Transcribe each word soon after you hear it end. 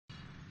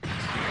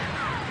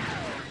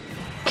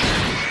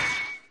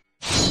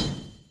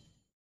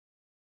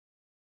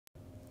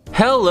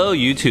Hello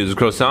YouTube, it's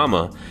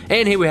Krosama,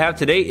 and here we have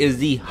today is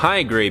the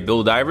high grade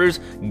Build Divers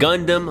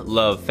Gundam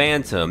Love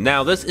Phantom.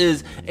 Now this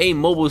is a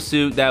mobile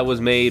suit that was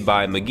made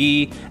by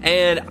McGee,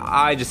 and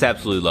I just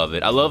absolutely love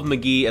it. I love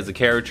McGee as a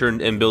character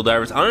in Build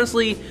Divers.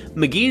 Honestly,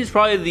 McGee is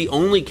probably the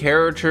only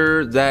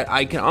character that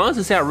I can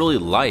honestly say I really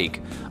like.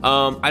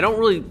 I don't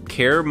really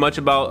care much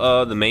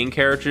about the main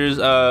characters.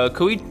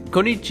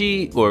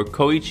 Koichi,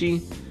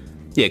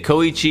 yeah,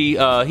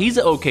 Koichi, he's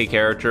an okay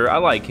character. I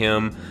like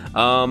him.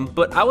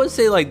 But I would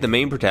say like the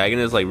main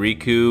protagonists like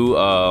Riku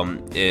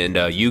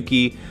and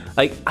Yuki,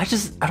 like I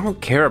don't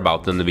care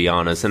about them, to be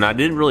honest, and I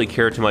didn't really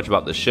care too much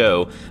about the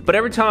show. But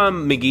every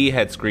time McGee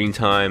had screen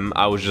time,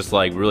 I was just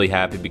like really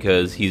happy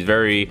because he's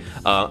very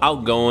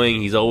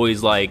outgoing. He's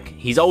always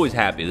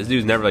happy. This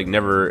dude's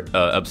never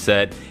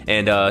upset,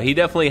 and he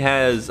definitely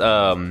has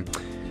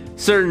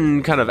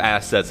certain kind of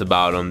assets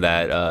about him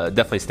that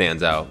definitely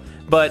stands out.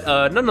 But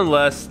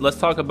nonetheless, let's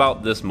talk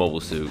about this mobile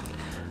suit.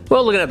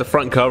 Well, looking at the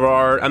front cover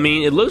art, I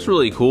mean, it looks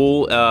really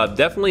cool.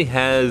 Definitely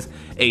has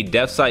a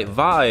Death Scythe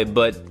vibe,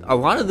 but a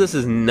lot of this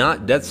is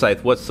not Death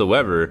Scythe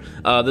whatsoever.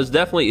 This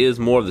definitely is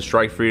more of the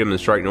Strike Freedom and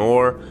Strike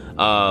Noir,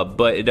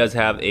 but it does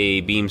have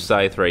a Beam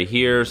Scythe right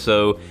here,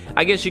 so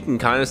I guess you can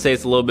kind of say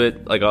it's a little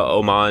bit like a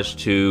homage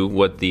to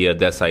what the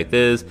Death Scythe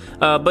is.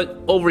 But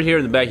over here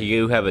in the back,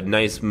 you have a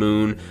nice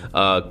moon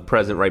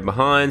present right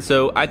behind,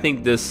 so I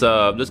think this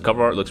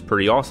cover art looks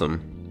pretty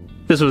awesome.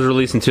 This was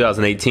released in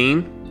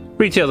 2018.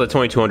 Retails at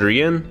 2,200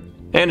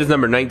 yen, and is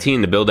number 19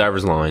 in the Build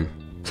Divers line.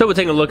 So we're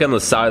taking a look on the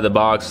side of the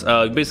box.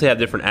 You basically have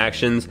different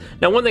actions.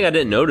 Now, one thing I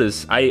didn't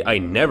notice, I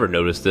never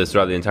noticed this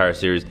throughout the entire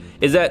series,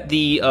 is that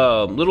the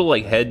little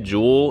like head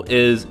jewel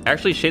is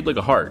actually shaped like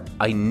a heart.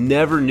 I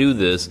never knew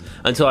this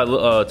until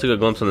I took a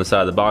glimpse on the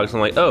side of the box. I'm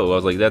like, oh, I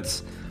was like,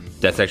 that's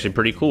actually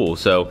pretty cool.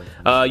 So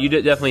you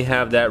definitely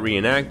have that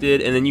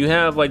reenacted, and then you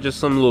have like just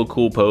some little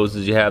cool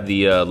poses. You have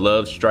the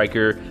Love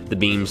Striker, the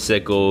Beam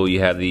Sickle, you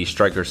have the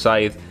Striker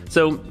Scythe.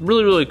 So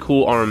really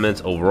cool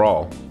armaments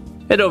overall.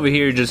 And over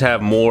here you just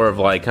have more of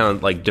like kind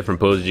of like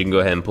different poses you can go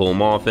ahead and pull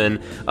them off in.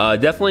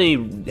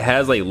 Definitely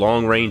has like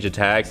long range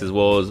attacks as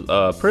well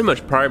as pretty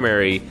much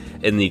primary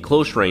in the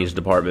close range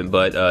department,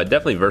 but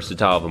definitely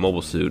versatile of a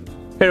mobile suit.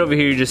 And over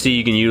here you just see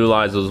you can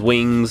utilize those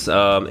wings.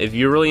 If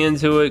you're really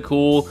into it,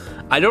 cool.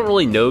 I don't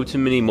really know too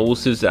many mobile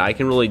suits that I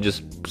can really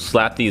just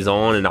slap these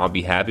on and I'll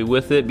be happy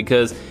with it,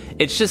 because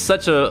it's just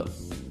such a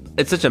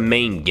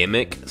main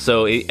gimmick.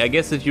 So I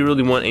guess if you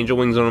really want angel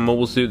wings on a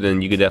mobile suit,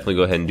 then you could definitely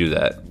go ahead and do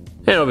that.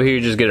 And over here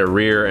you just get a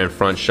rear and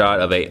front shot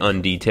of a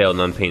undetailed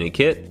and unpainted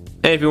kit.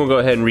 And if you want to go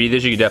ahead and read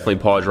this, you can definitely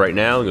pause right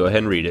now and go ahead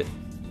and read it.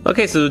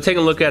 Okay, so taking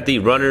a look at the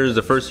runners,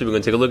 the first two we're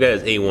going to take a look at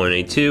is A1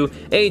 and A2.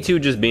 A2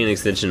 just being an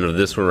extension of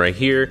this one right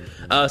here.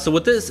 So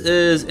what this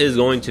is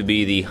going to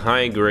be the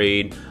high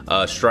grade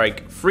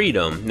Strike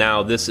Freedom.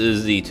 Now this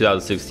is the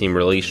 2016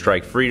 release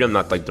Strike Freedom,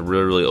 not like the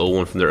really old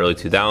one from the early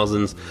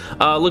 2000s.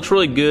 Looks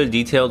really good,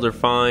 details are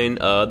fine.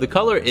 The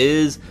color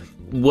is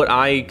what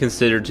I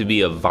consider to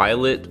be a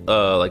violet,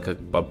 like a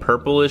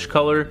purplish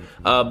color,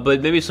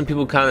 but maybe some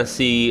people kind of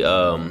see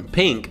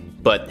pink.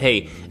 But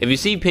hey, if you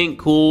see pink,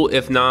 cool.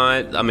 If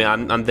not, I mean,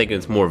 I'm thinking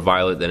it's more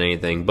violet than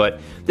anything. But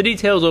the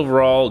details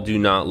overall do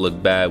not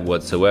look bad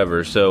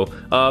whatsoever. So,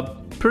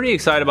 pretty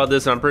excited about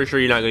this. And I'm pretty sure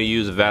you're not going to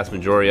use a vast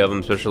majority of them,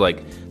 especially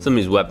like some of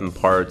these weapon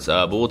parts.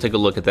 But we'll take a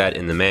look at that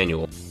in the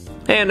manual.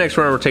 And next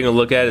one we're taking a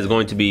look at is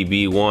going to be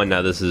B1.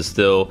 Now this is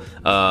still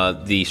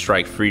the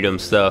Strike Freedom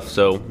stuff,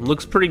 so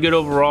looks pretty good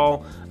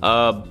overall.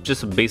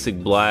 Just a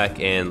basic black,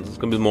 and it's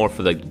gonna be more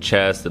for the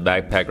chest, the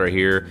backpack right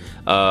here.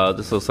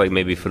 This looks like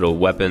maybe for the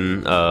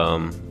weapon.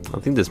 I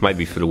think this might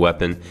be for the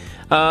weapon.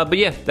 But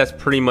yeah, that's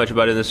pretty much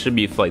about it. This should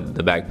be for like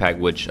the backpack,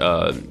 which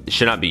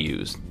should not be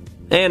used.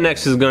 And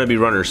next is going to be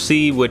Runner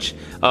C, which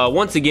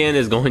once again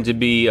is going to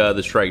be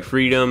the Strike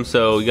Freedom.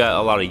 So you got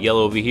a lot of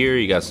yellow over here,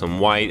 you got some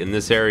white in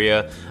this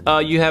area.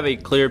 You have a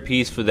clear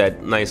piece for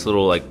that nice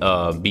little like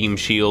beam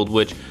shield,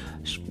 which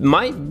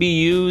might be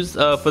used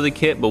for the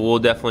kit, but we'll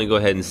definitely go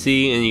ahead and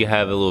see. And you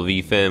have a little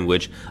V-fin,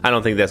 which I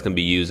don't think that's going to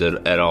be used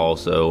at all,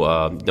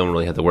 so don't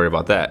really have to worry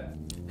about that.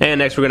 And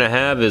next we're going to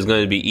have is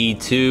going to be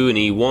E2 and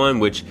E1,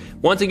 which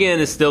once again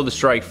is still the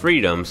Strike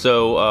Freedom.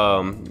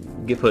 So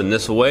get putting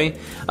this away.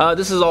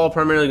 This is all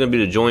primarily going to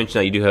be the joints.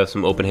 Now you do have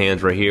some open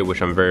hands right here,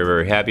 which I'm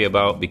very happy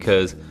about,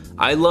 because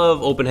I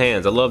love open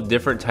hands. I love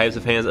different types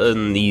of hands other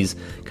than these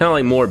kind of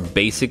like more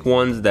basic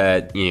ones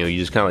that, you know, you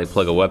just kind of like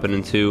plug a weapon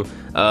into.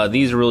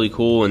 These are really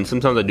cool, and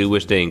sometimes I do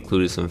wish they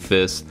included some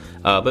fists,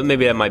 but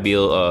maybe that might be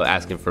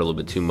asking for a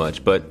little bit too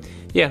much. But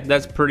yeah,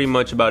 that's pretty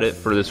much about it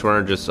for this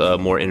runner, just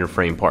more inner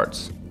frame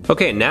parts.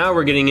 Okay, now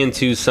we're getting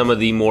into some of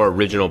the more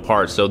original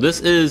parts. So this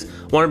is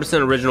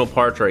 100% original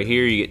parts right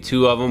here. You get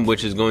two of them,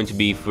 which is going to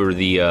be for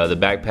the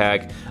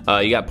backpack.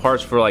 You got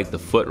parts for like the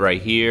foot right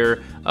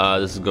here.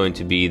 This is going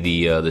to be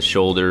the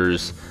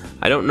shoulders.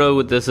 I don't know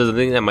what this is. I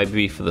think that might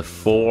be for the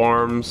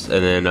forearms,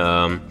 and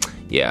then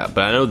yeah.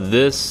 But I know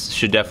this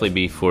should definitely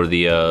be for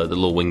the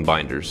little wing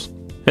binders.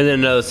 And then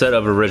another set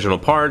of original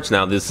parts.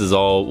 Now this is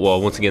all,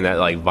 well, once again, that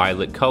like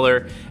violet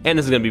color, and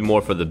this is going to be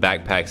more for the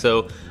backpack.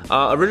 So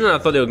originally I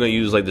thought they were going to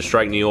use like the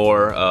Strike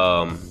Noir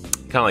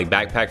kind of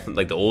like backpack from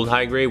like the old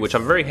high grade, which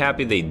I'm very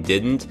happy they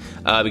didn't,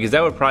 because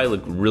that would probably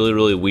look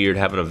really weird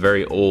having a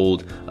very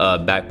old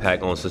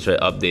backpack on such an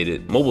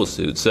updated mobile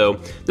suit. So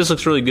this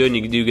looks really good, and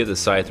you do get the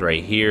scythe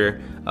right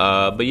here.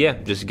 But yeah,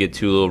 just get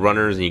two little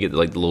runners, and you get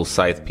like the little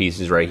scythe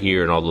pieces right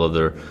here and all the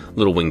other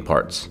little wing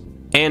parts.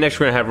 And next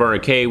we're going to have runner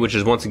K, which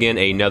is once again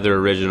another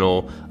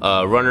original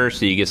runner.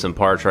 So you get some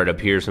parts right up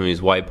here, some of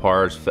these white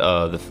parts,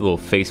 the little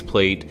face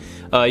plate.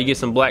 You get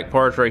some black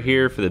parts right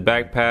here for the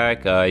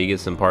backpack. You get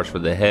some parts for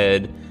the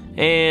head.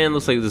 And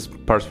looks like this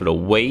parts for the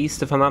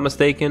waist, if I'm not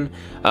mistaken.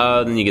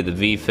 Then you get the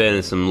V-fin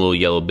and some little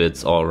yellow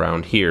bits all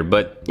around here.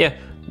 But yeah,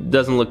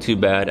 doesn't look too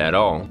bad at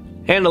all.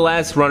 And the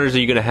last runners that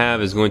you're going to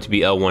have is going to be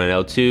L1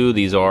 and L2.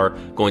 These are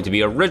going to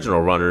be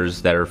original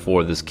runners that are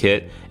for this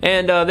kit.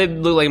 And they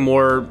look like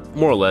more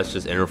or less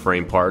just inner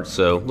frame parts,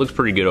 so looks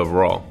pretty good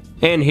overall.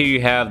 And here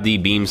you have the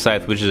beam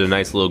scythe, which is a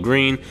nice little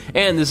green,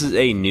 and this is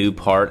a new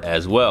part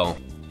as well.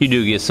 You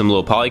do get some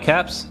little poly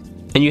caps.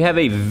 And you have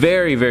a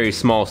very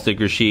small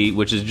sticker sheet,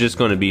 which is just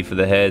going to be for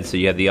the head, so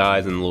you have the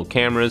eyes and the little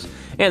cameras,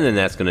 and then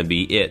that's going to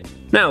be it.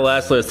 Now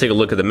lastly, let's take a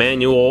look at the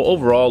manual.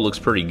 Overall, looks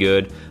pretty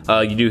good.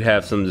 You do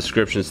have some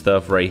description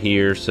stuff right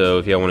here, so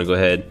if you want to go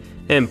ahead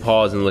and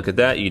pause and look at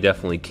that, you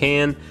definitely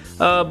can.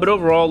 But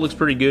overall, looks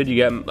pretty good.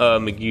 You got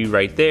McGee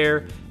right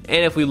there.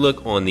 And if we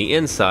look on the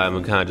inside, I'm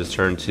going to kind of just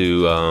turn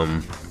to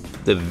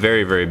the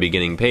very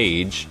beginning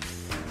page.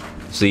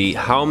 See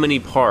how many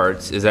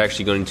parts is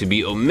actually going to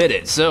be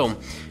omitted. So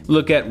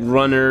look at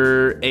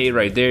runner A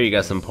right there. You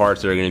got some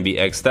parts that are going to be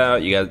X'd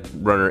out. You got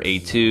runner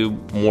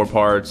A2, more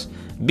parts.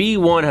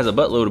 B1 has a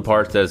buttload of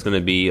parts that's going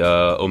to be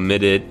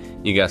omitted.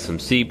 You got some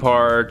C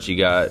parts. You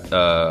got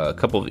a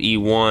couple of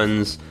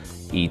E1s,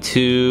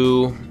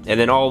 E2, and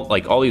then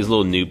all these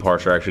little new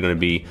parts are actually going to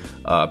be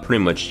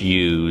pretty much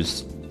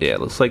used. Yeah, it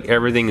looks like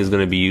everything is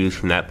going to be used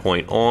from that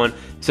point on,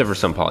 except for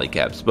some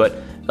polycaps. But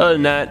other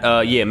than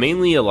that, yeah,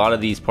 mainly a lot of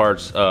these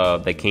parts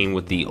that came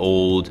with the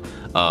old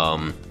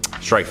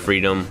Strike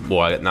Freedom,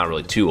 well, not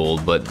really too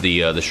old, but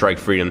the Strike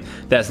Freedom,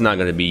 that's not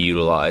going to be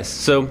utilized.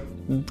 So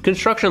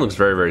construction looks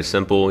very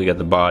simple. You got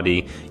the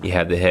body, you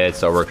have the head,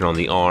 start working on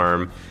the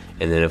arm,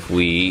 and then if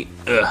we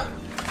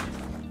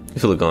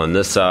look on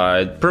this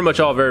side, pretty much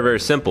all very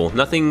simple.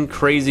 Nothing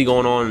crazy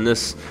going on in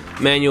this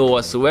manual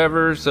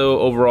whatsoever. So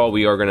overall,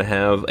 we are going to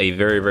have a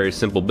very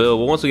simple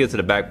build. But once we get to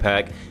the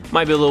backpack, it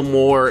might be a little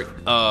more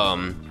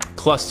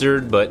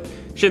clustered, but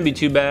shouldn't be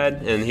too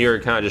bad. And here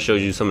it kind of just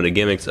shows you some of the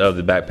gimmicks of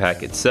the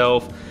backpack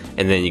itself,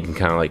 and then you can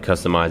kind of like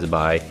customize it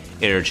by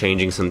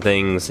interchanging some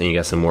things. And you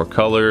got some more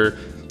color,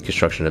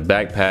 construction of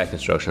backpack,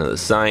 construction of the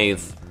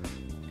scythe,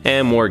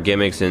 and more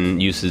gimmicks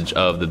and usage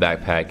of the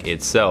backpack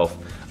itself.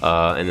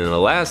 And then the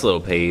last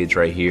little page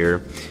right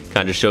here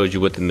kind of shows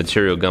you what the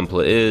material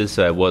Gunpla is.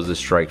 So that was the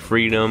Strike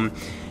Freedom,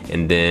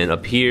 and then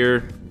up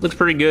here looks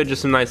pretty good.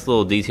 Just some nice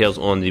little details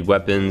on the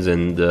weapons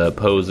and the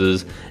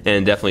poses,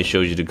 and definitely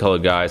shows you the color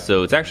guide.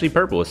 So it's actually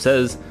purple. It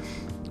says,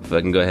 if I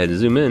can go ahead and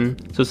zoom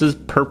in, so it says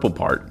purple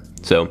part.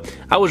 So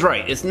I was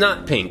right, it's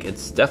not pink,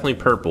 it's definitely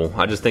purple.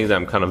 I just think that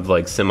I'm kind of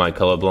like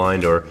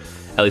semi-colorblind, or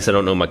at least I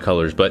don't know my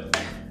colors. But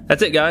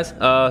that's it, guys.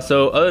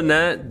 So other than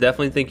that,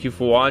 definitely thank you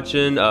for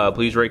watching.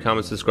 Please rate,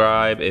 comment,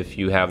 subscribe if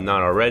you have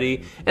not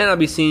already, and I'll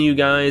be seeing you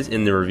guys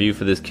in the review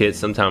for this kit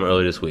sometime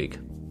early this week.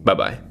 Bye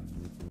bye.